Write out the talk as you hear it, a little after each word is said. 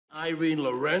Irene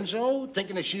Lorenzo,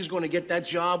 thinking that she's going to get that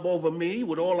job over me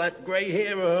with all that gray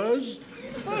hair of hers?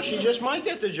 Well, she just might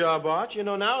get the job, Arch. You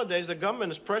know, nowadays the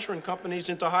government is pressuring companies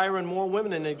into hiring more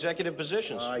women in executive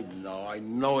positions. I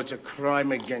know. It's a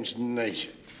crime against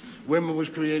nature. Women was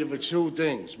created for two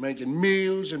things, making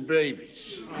meals and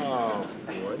babies. Oh,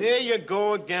 boy. There you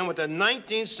go again with the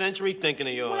 19th century thinking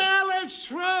of yours. Well, it's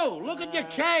true. Look at your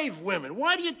cave women.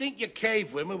 Why do you think your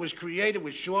cave women was created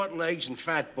with short legs and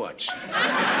fat butts?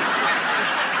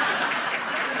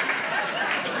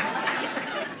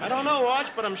 I don't know,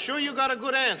 Arch, but I'm sure you got a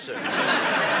good answer.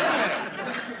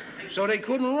 Yeah. So they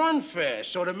couldn't run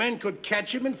fast, so the men could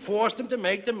catch them and force them to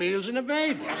make the meals and the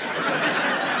babies.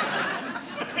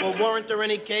 Well, weren't there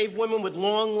any cave women with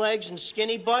long legs and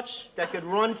skinny butts that could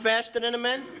run faster than the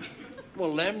men?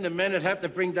 Well, them, the men would have to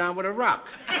bring down with a rock.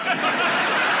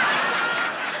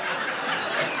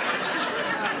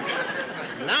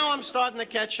 Now I'm starting to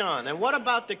catch on. And what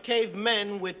about the cave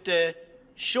men with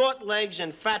short legs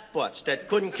and fat butts that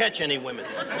couldn't catch any women?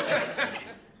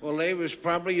 Well, they was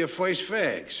probably your first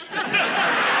fags.